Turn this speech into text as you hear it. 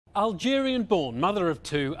Algerian-born mother of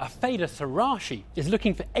two, Hafida Sarachi, is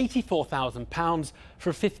looking for £84,000 for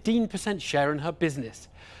a 15% share in her business.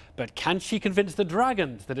 But can she convince the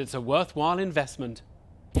Dragons that it's a worthwhile investment?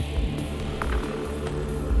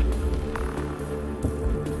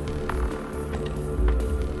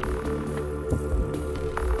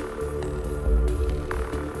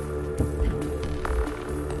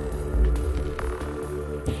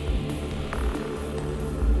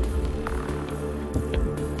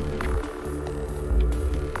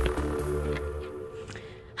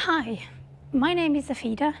 Hi, my name is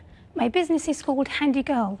Hafida. My business is called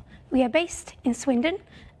HandyGirl. We are based in Swindon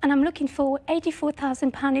and I'm looking for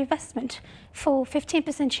 £84,000 investment for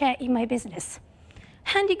 15% share in my business.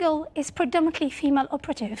 HandyGirl is predominantly female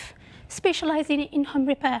operative, specialising in home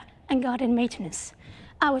repair and garden maintenance.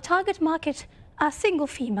 Our target market are single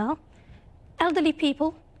female, elderly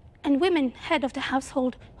people and women head of the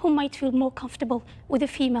household who might feel more comfortable with a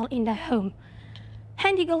female in their home.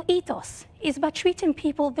 HandyGirl ethos is about treating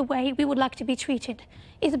people the way we would like to be treated.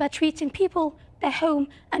 It's about treating people, their home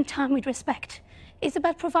and time with respect. It's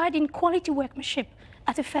about providing quality workmanship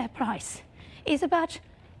at a fair price. It's about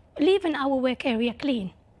leaving our work area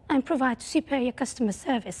clean and provide superior customer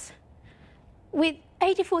service. With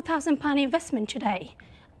 £84,000 investment today,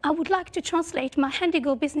 I would like to translate my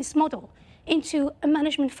HandyGirl business model into a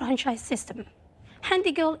management franchise system.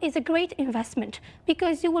 HandyGirl is a great investment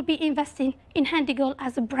because you will be investing in HandyGirl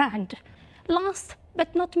as a brand. Last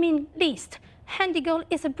but not least, HandyGirl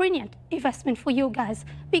is a brilliant investment for you guys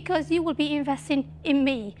because you will be investing in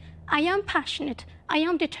me. I am passionate, I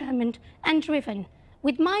am determined and driven.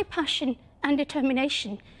 With my passion and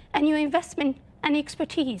determination and your investment and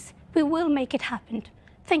expertise, we will make it happen.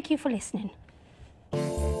 Thank you for listening.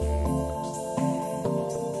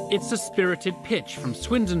 It's a spirited pitch from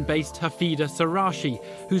Swindon-based Hafida Sarachi,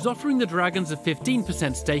 who's offering the Dragons a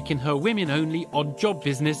 15% stake in her women-only odd job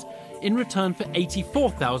business in return for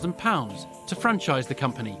 £84,000 to franchise the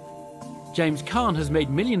company. James Khan has made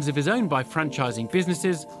millions of his own by franchising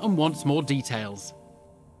businesses and wants more details.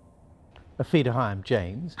 Hafida, hi, I'm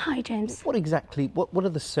James. Hi, James. What are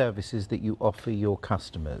the services that you offer your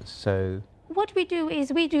customers? So, what we do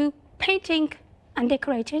is we do painting and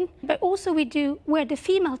decorating, but also we do where the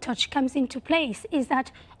female touch comes into place is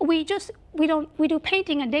that we do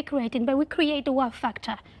painting and decorating, but we create the wow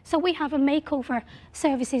factor. So we have a makeover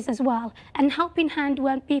services as well, and helping hand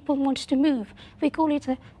when people want to move. We call it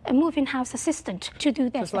a moving house assistant to do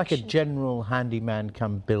that. So it's like a general handyman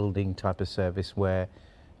come building type of service where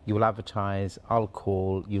you will advertise, I'll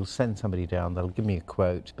call, you'll send somebody down, they'll give me a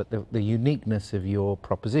quote, but the uniqueness of your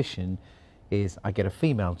proposition is I get a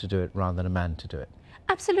female to do it rather than a man to do it.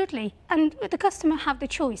 Absolutely, and the customer have the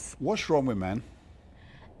choice. What's wrong with men?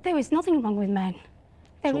 There is nothing wrong with men.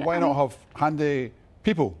 So why not have handy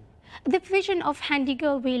people? The vision of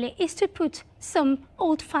HandyGirl really is to put some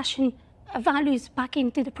old-fashioned values back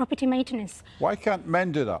into the property maintenance. Why can't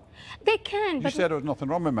men do that? They can, You but said there was nothing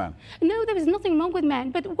wrong with men. No, there is nothing wrong with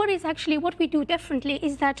men, but what we do differently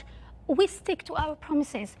is that we stick to our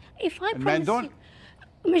promises. If I And promise men don't? you,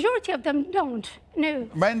 majority of them don't, no.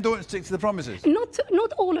 Men don't stick to the promises? Not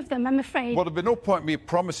all of them, I'm afraid. Well, there'd be no point me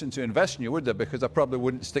promising to invest in you, would there? Because I probably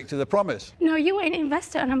wouldn't stick to the promise. No, you are an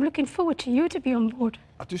investor and I'm looking forward to you to be on board.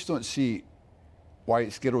 I just don't see why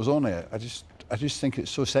it's girls only. I just think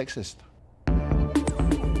it's so sexist.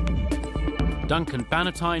 Duncan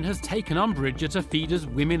Bannatyne has taken umbrage at Hafida's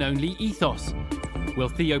women-only ethos. Will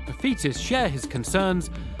Theo Pafitis share his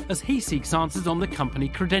concerns as he seeks answers on the company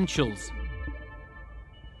credentials?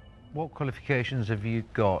 What qualifications have you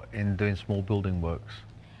got in doing small building works?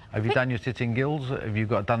 Have you done your sitting guilds? Have you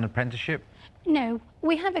done an apprenticeship? No,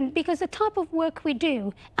 we haven't, because the type of work we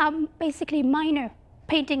do, basically minor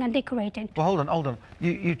painting and decorating. Well, hold on.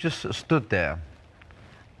 You just stood there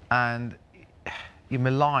and you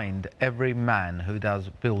maligned every man who does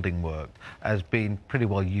building work as being pretty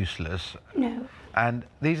well useless. No. And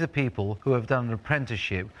these are people who have done an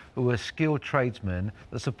apprenticeship, who are skilled tradesmen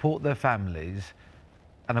that support their families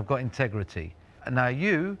and have got integrity. And now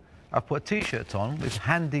I've put a T-shirt on with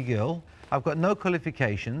HandyGirl. I've got no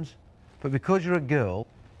qualifications, but because you're a girl,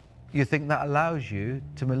 you think that allows you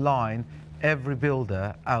to malign every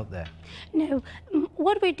builder out there. No,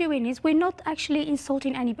 what we're doing is we're not actually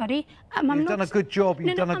insulting anybody. You've done a good job.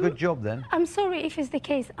 You've done a good job then. I'm sorry if it's the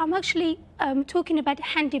case. I'm actually talking about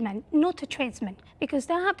handyman, not a tradesman, because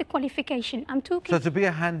they have the qualification. I'm talking. So to be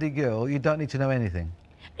a HandyGirl, you don't need to know anything.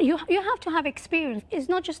 You have to have experience. It's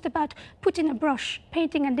not just about putting a brush,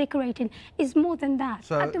 painting and decorating. It's more than that.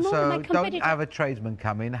 So, At the moment, don't have a tradesman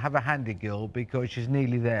come in, have a HandyGirl because she's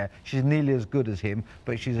nearly there. She's nearly as good as him,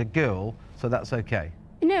 but she's a girl, so that's okay.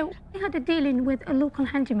 No, I had a dealing with a local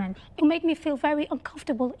handyman. It made me feel very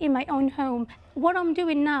uncomfortable in my own home. What I'm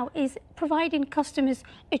doing now is providing customers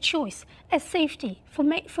a choice, a safety for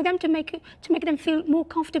them to make them feel more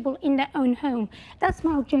comfortable in their own home. That's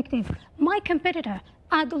my objective. My competitor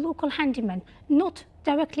are the local handyman, not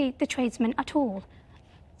directly the tradesmen at all.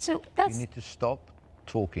 So that's... You need to stop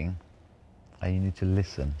talking and you need to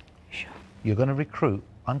listen. Sure. You're going to recruit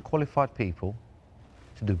unqualified people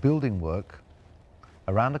to do building work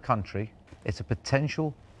around the country. It's a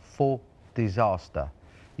potential for disaster.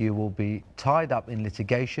 You will be tied up in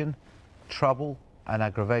litigation, trouble and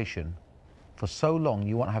aggravation for so long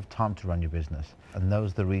you won't have time to run your business. And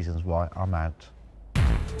those are the reasons why I'm out.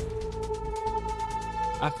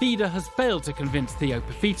 Hafida has failed to convince Theo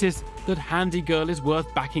Paphitis that HandyGirl is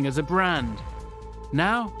worth backing as a brand.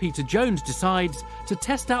 Now, Peter Jones decides to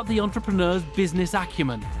test out the entrepreneur's business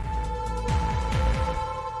acumen.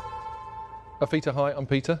 Hafida, hi, I'm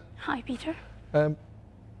Peter. Hi, Peter.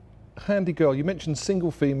 HandyGirl, you mentioned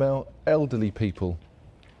single female elderly people.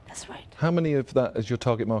 That's right. How many of that is your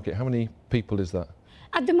target market? How many people is that?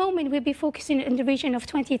 At the moment, we'll be focusing in the region of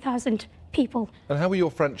 20,000 people. And how will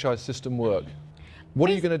your franchise system work? What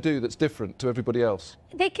are you going to do that's different to everybody else?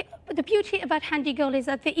 The beauty about HandyGirl is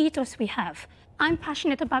that the ethos we have. I'm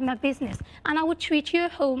passionate about my business, and I would treat your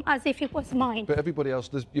home as if it was mine. But everybody else,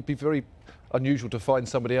 it'd be very unusual to find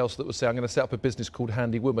somebody else that would say, I'm going to set up a business called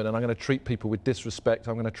Handy Woman and I'm going to treat people with disrespect,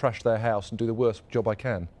 I'm going to trash their house and do the worst job I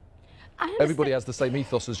can. Everybody has the same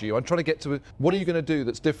ethos as you. I'm trying to get to what are you going to do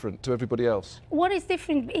that's different to everybody else? What is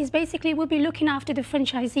different is basically we'll be looking after the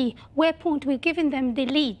franchisee, where point we're giving them the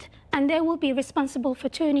lead, and they will be responsible for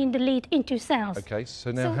turning the lead into sales. Okay,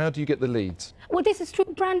 so now how do you get the leads? Well, this is through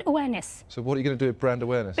brand awareness. So what are you going to do with brand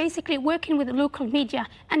awareness? Basically working with the local media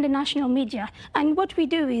and the national media. And what we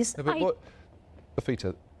do is...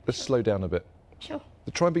 Hafida, let's slow down a bit. Sure.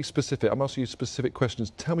 Try and be specific. I'm asking you specific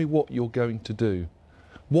questions. Tell me what you're going to do.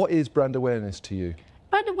 What is brand awareness to you?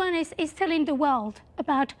 Brand awareness is telling the world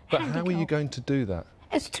about But HandyGirl. how are you going to do that?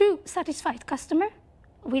 It's through satisfied customer,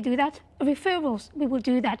 we do that. Referrals, we will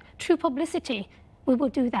do that. Through publicity, we will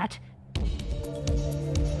do that.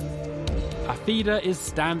 Hafida is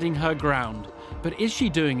standing her ground, but is she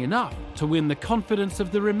doing enough to win the confidence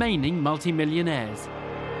of the remaining multimillionaires?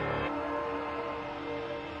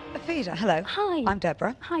 Hafida, hello. Hi. I'm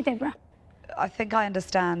Deborah. Hi, Deborah. I think I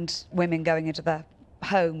understand women going into the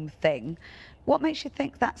home thing. What makes you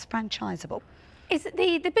think that's franchisable? It's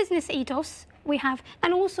the business ethos we have,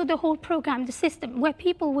 and also the whole program, the system, where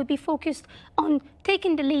people would be focused on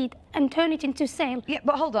taking the lead and turn it into sale. Yeah,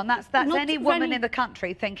 but hold on, that's Not any woman running- in the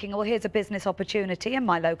country thinking, well, here's a business opportunity in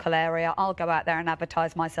my local area. I'll go out there and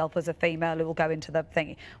advertise myself as a female who will go into the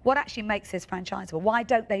thingy. What actually makes this franchisable? Why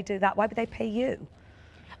don't they do that? Why would they pay you?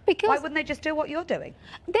 Because Why wouldn't they just do what you're doing?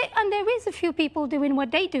 and there is a few people doing what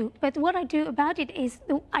they do, but what I do about it is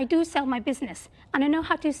I do sell my business, and I know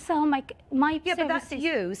how to sell my Yeah, services. but that's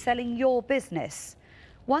you selling your business.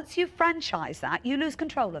 Once you franchise that, you lose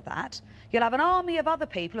control of that. You'll have an army of other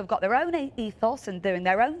people who've got their own ethos and doing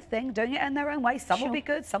their own thing, doing it in their own way. Some will be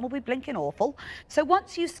good, some will be blinking awful. So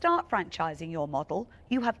once you start franchising your model,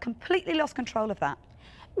 you have completely lost control of that.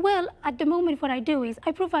 Well, at the moment, what I do is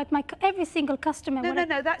I provide every single customer...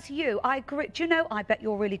 No, that's you. I agree. Do you know, I bet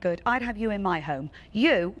you're really good. I'd have you in my home.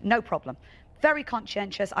 You, no problem. Very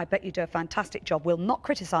conscientious. I bet you do a fantastic job. We'll not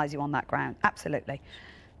criticise you on that ground. Absolutely.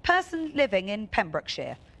 Person living in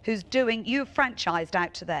Pembrokeshire who's doing, you've franchised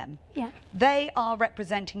out to them. Yeah. They are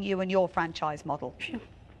representing you and your franchise model. Sure.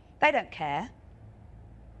 They don't care.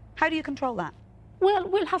 How do you control that? Well,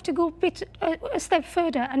 we'll have to go a step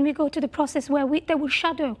further, and we go to the process where they will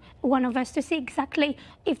shadow one of us to see exactly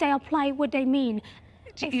if they apply what they mean.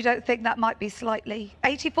 You don't think that might be slightly...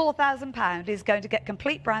 £84,000 is going to get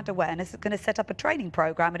complete brand awareness, it's going to set up a training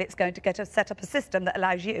programme, and it's going to set up a system that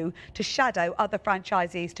allows you to shadow other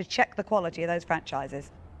franchisees to check the quality of those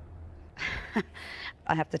franchises.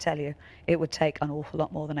 I have to tell you, it would take an awful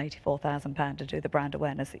lot more than £84,000 to do the brand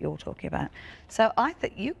awareness that you're talking about. So I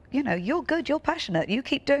think you know, you're good, you're passionate, you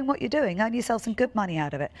keep doing what you're doing, earn yourself some good money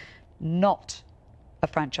out of it. Not a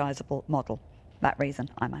franchisable model. That reason,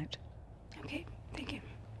 I'm out. Okay, thank you.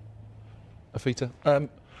 Hafida,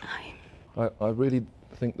 Hi. I really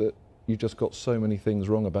think that you just got so many things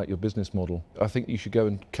wrong about your business model. I think you should go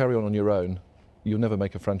and carry on your own. You'll never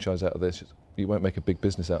make a franchise out of this. You won't make a big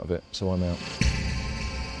business out of it, so I'm out.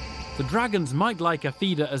 The Dragons might like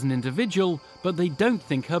Hafida as an individual, but they don't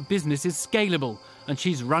think her business is scalable, and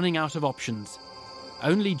she's running out of options.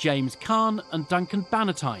 Only James Kahn and Duncan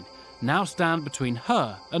Bannatyne now stand between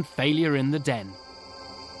her and failure in the den.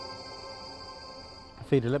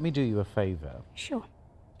 Hafida, let me do you a favour. Sure.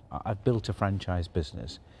 I've built a franchise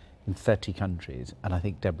business in 30 countries, and I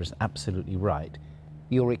think Deborah's absolutely right.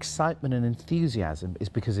 Your excitement and enthusiasm is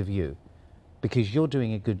because of you, because you're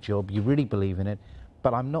doing a good job, you really believe in it,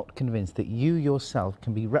 but I'm not convinced that you yourself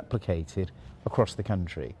can be replicated across the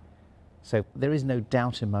country. So there is no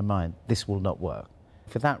doubt in my mind this will not work.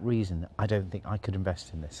 For that reason, I don't think I could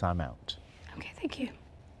invest in this. I'm out. Okay, thank you.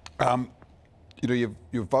 You know,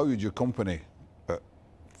 you've valued your company at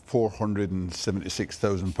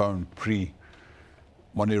 £476,000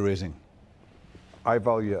 pre-money raising. I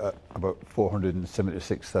value it at about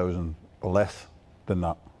 476,000 or less than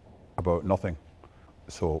that, about nothing.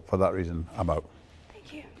 So for that reason, I'm out.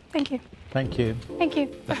 Thank you. Thank you. Thank you. Thank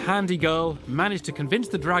you. The handy girl managed to convince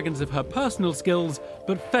the Dragons of her personal skills,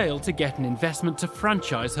 but failed to get an investment to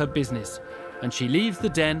franchise her business. And she leaves the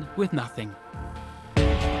den with nothing.